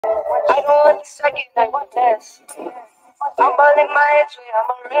I don't want second, I want this. I'm burning my head,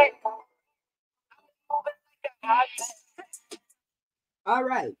 I'm alright. All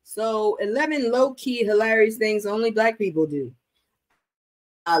right. So 11 low-key hilarious things only black people do.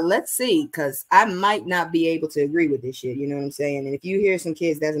 Let's see, because I might not be able to agree with this shit. You know what I'm saying? And if you hear some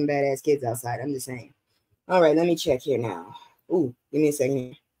kids, that's some badass kids outside. I'm just saying. All right, let me check here now. Ooh, give me a second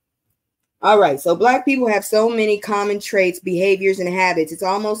here. All right, so black people have so many common traits, behaviors, and habits. It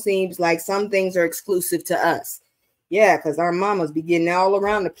almost seems like some things are exclusive to us. Yeah, because our mamas be getting all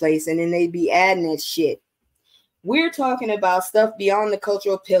around the place, and then they be adding that shit. We're talking about stuff beyond the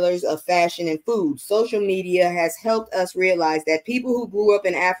cultural pillars of fashion and food. Social media has helped us realize that people who grew up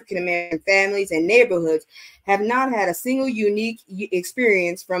in African American families and neighborhoods have not had a single unique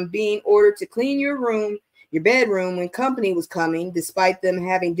experience, from being ordered to clean your room, your bedroom when company was coming, despite them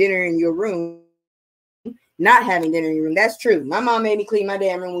having dinner in your room, not having dinner in your room. That's true. My mom made me clean my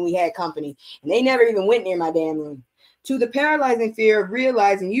damn room when we had company, and they never even went near my damn room. To the paralyzing fear of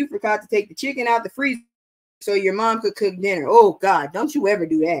realizing you forgot to take the chicken out the freezer so your mom could cook dinner. Oh, God, don't you ever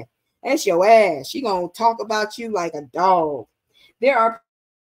do that. That's your ass. She gonna talk about you like a dog. There are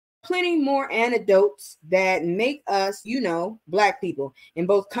plenty more anecdotes that make us, black people, in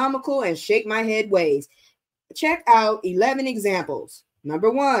both comical and shake my head ways. Check out 11 examples.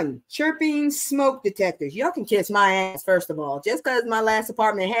 Number 1, chirping smoke detectors. Y'all can kiss my ass, first of all. Just because my last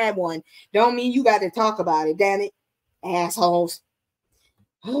apartment had one, don't mean you got to talk about it, damn it. Assholes.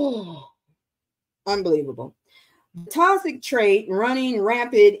 Unbelievable. The toxic trait running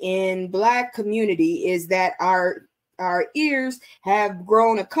rampant in black community is that our ears have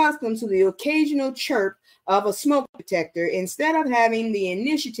grown accustomed to the occasional chirp of a smoke detector instead of having the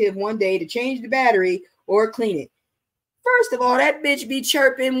initiative one day to change the battery or clean it. First of all, that bitch be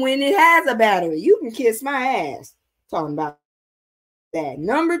chirping when it has a battery. You can kiss my ass. Talking about that.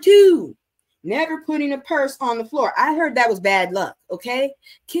 Number 2, never putting a purse on the floor. I heard that was bad luck, okay?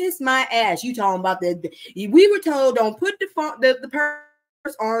 Kiss my ass. You talking about we were told don't put the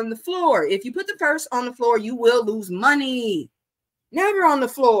purse on the floor. If you put the purse on the floor, you will lose money. Never on the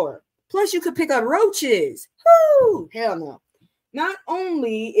floor. Plus, you could pick up roaches. Whoo! Hell no. Not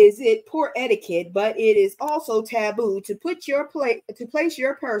only is it poor etiquette, but it is also taboo to place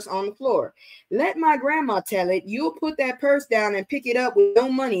your purse on the floor. Let my grandma tell it. You'll put that purse down and pick it up with no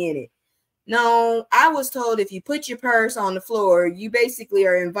money in it. No, I was told if you put your purse on the floor, you basically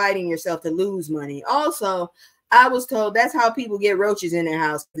are inviting yourself to lose money. Also, I was told that's how people get roaches in their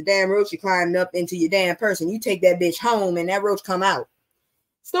house. The damn roach climbed up into your damn purse, and you take that bitch home and that roach come out.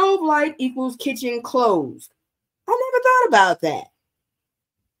 Stove light equals kitchen closed. I never thought about that.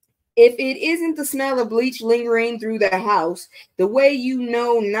 If it isn't the smell of bleach lingering through the house, the way you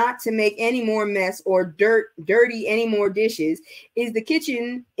know not to make any more mess or dirty any more dishes is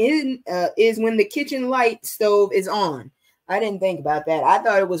is when the kitchen light stove is on. I didn't think about that. I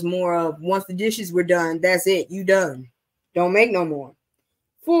thought it was more of once the dishes were done, that's it, you done. Don't make no more.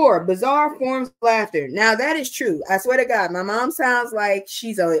 4, bizarre forms of laughter. Now that is true. I swear to God, my mom sounds like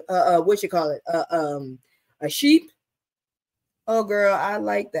she's a sheep. Oh, girl, I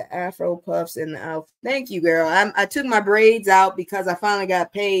like the Afro puffs and the outfit. Thank you, girl. I took my braids out because I finally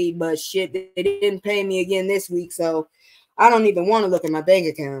got paid, but shit, they didn't pay me again this week, so I don't even want to look at my bank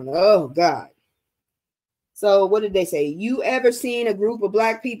account. Oh, God. So what did they say? You ever seen a group of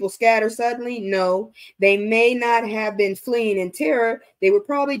black people scatter suddenly? No, they may not have been fleeing in terror. They were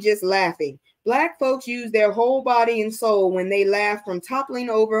probably just laughing. Black folks use their whole body and soul when they laugh, from toppling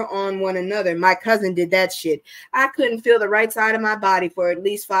over on one another. My cousin did that shit. I couldn't feel the right side of my body for at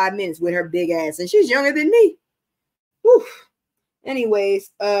least 5 minutes with her big ass, and she's younger than me. Whew. Anyways,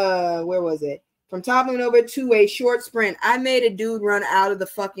 where was it? From toppling over to a short sprint. I made a dude run out of the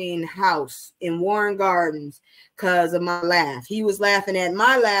fucking house in Warren Gardens because of my laugh. He was laughing at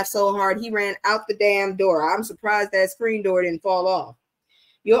my laugh so hard he ran out the damn door. I'm surprised that screen door didn't fall off.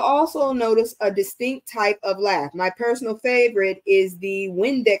 You'll also notice a distinct type of laugh. My personal favorite is the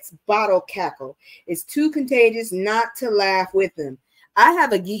Windex bottle cackle. It's too contagious not to laugh with them. I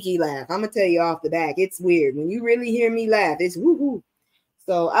have a geeky laugh. I'm going to tell you off the back. It's weird. When you really hear me laugh, it's woohoo.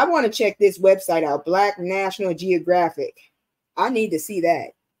 So I want to check this website out, Black National Geographic. I need to see that.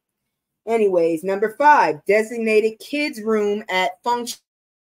 Anyways, number 5, designated kids' room at functions.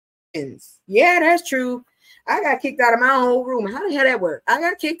 Yeah, that's true. I got kicked out of my whole room. How the hell that work? I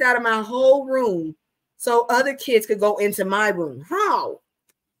got kicked out of my whole room so other kids could go into my room. How?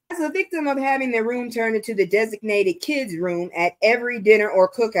 As a victim of having their room turned into the designated kids' room at every dinner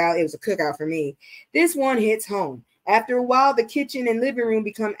or cookout, it was a cookout for me, this one hits home. After a while, the kitchen and living room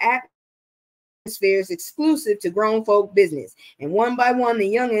become atmosphere is exclusive to grown folk business, and one by one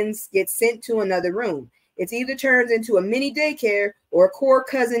the youngins get sent to another room. It either turns into a mini daycare or a core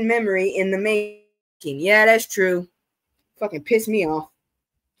cousin memory in the making. Yeah, that's true. Fucking piss me off.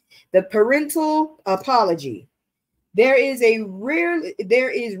 The parental apology. There is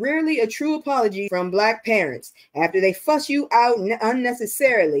rarely a true apology from Black parents. After they fuss you out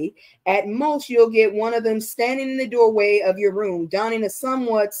unnecessarily, at most you'll get one of them standing in the doorway of your room, donning a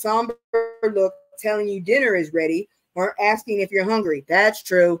somewhat somber look, telling you dinner is ready, or asking if you're hungry. That's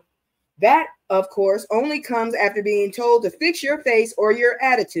true. That, of course, only comes after being told to fix your face or your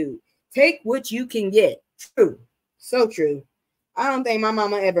attitude. Take what you can get. True. So true. I don't think my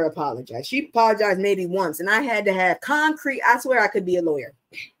mama ever apologized. She apologized maybe once, and I had to have concrete. I swear I could be a lawyer.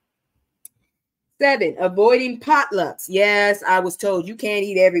 7, avoiding potlucks. Yes, I was told you can't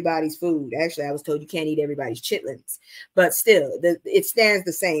eat everybody's food. Actually, I was told you can't eat everybody's chitlins. But still, it stands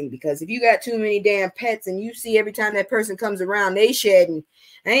the same, because if you got too many damn pets and you see every time that person comes around, they shedding,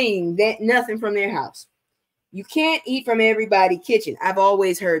 ain't nothing from their house. You can't eat from everybody's kitchen. I've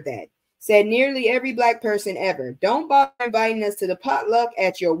always heard that. Said nearly every Black person ever. Don't bother inviting us to the potluck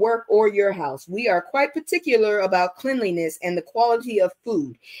at your work or your house. We are quite particular about cleanliness and the quality of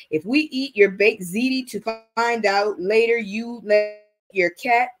food. If we eat your baked ziti to find out later you let your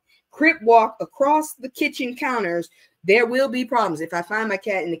cat crip walk across the kitchen counters, there will be problems. If I find my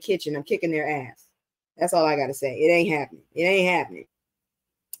cat in the kitchen, I'm kicking their ass. That's all I got to say. It ain't happening. It ain't happening.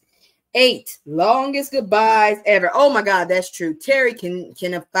 8, longest goodbyes ever. Oh my God, that's true. Terry can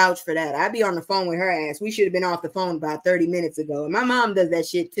vouch for that. I'd be on the phone with her ass. We should have been off the phone about 30 minutes ago. And my mom does that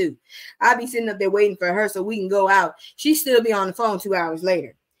shit too. I'd be sitting up there waiting for her so we can go out. She'd still be on the phone 2 hours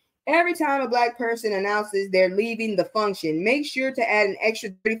later. Every time a Black person announces they're leaving the function, make sure to add an extra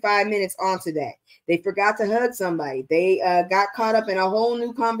 35 minutes onto that. They forgot to hug somebody. They got caught up in a whole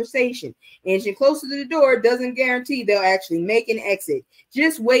new conversation. Inching closer to the door doesn't guarantee they'll actually make an exit.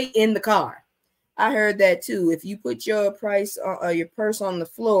 Just wait in the car. I heard that too. If you put your purse on the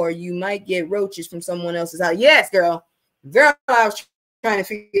floor, you might get roaches from someone else's house. Yes, girl. Girl, I was trying to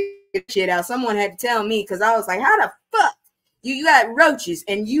figure shit out. Someone had to tell me, because I was like, how the fuck? You got roaches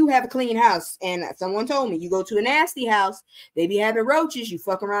and you have a clean house. And someone told me, you go to a nasty house, they be having roaches. You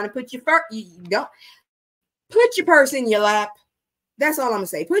fuck around and put your you don't put your purse in your lap. That's all I'm gonna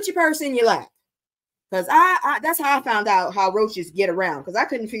say. Put your purse in your lap. Because I that's how I found out how roaches get around. Because I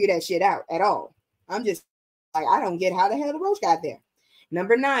couldn't figure that shit out at all. I'm just like, I don't get how the hell the roach got there.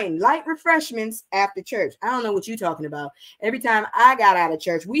 Number 9, light refreshments after church. I don't know what you're talking about. Every time I got out of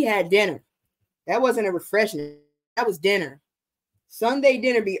church, we had dinner. That wasn't a refreshment. That was dinner. Sunday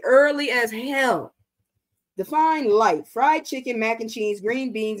dinner be early as hell. Define light. Fried chicken, mac and cheese,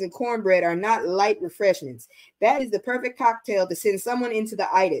 green beans, and cornbread are not light refreshments. That is the perfect cocktail to send someone into the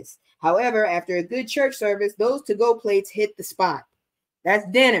itis. However, after a good church service, those to-go plates hit the spot. That's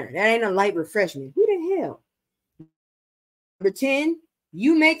dinner. That ain't a light refreshment. Who the hell? Number 10,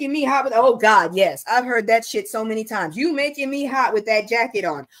 you making me hot with, oh God, yes. I've heard that shit so many times. You making me hot with that jacket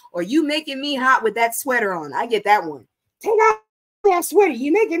on, or you making me hot with that sweater on. I get that one. Take out that sweater.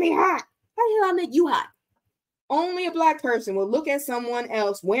 You making me hot. How the hell I make you hot? Only a Black person will look at someone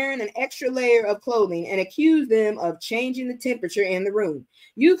else wearing an extra layer of clothing and accuse them of changing the temperature in the room.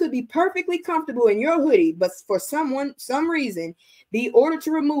 You could be perfectly comfortable in your hoodie, but for some reason, be ordered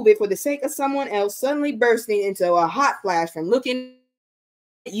to remove it for the sake of someone else suddenly bursting into a hot flash from looking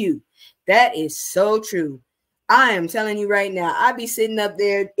at you. That is so true. I am telling you right now, I be sitting up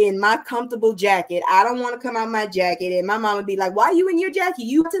there in my comfortable jacket. I don't want to come out my jacket. And my mom would be like, why are you in your jacket?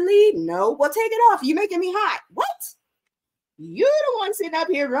 You have to leave? No. Well, take it off. You're making me hot. What? You're the one sitting up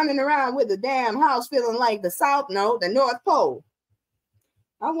here running around with the damn house feeling like the South, no, the North Pole.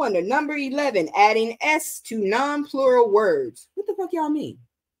 I wonder, number 11, adding S to non-plural words. What the fuck y'all mean?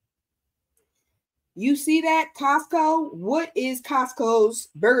 You see that? Costco? What is Costco's,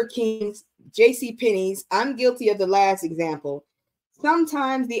 Burger King's, J.C. Penney's? I'm guilty of the last example.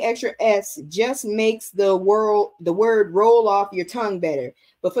 Sometimes the extra S just makes the word roll off your tongue better.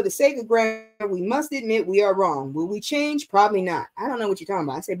 But for the sake of grammar, we must admit we are wrong. Will we change? Probably not. I don't know what you're talking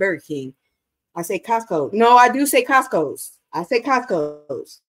about. I say Burger King. I say Costco. No, I do say Costco's. I say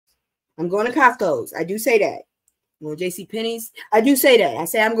Costco's. I'm going to Costco's. I do say that. I'm going to J.C. Penney's. I do say that. I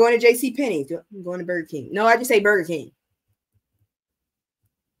say I'm going to J.C. Penney's. I'm going to Burger King. No, I just say Burger King.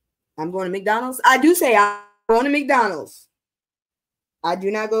 I'm going to McDonald's. I do say I'm going to McDonald's. I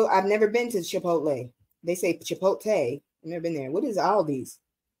do not go. I've never been to Chipotle. They say Chipotle. I've never been there. What is Aldi's?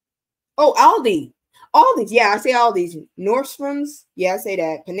 Oh, Aldi. Aldi's. Yeah, I say Aldi's. Nordstrom's. Yeah, I say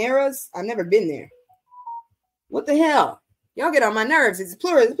that. Panera's. I've never been there. What the hell? Y'all get on my nerves. It's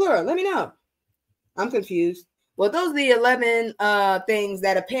plural. It's plural. Let me know. I'm confused. Well, those are the 11 things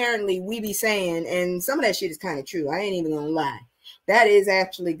that apparently we be saying, and some of that shit is kind of true. I ain't even gonna lie. That is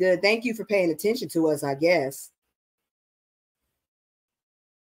actually good. Thank you for paying attention to us, I guess.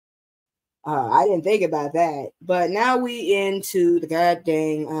 I didn't think about that. But now we into the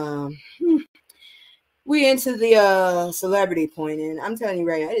goddamn we into the celebrity point, and I'm telling you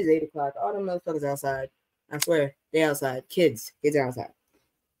right now, it is 8 o'clock. All them motherfuckers outside. I swear, they outside. Kids are outside.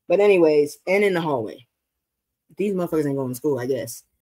 But anyways, and in the hallway. These motherfuckers ain't going to school, I guess.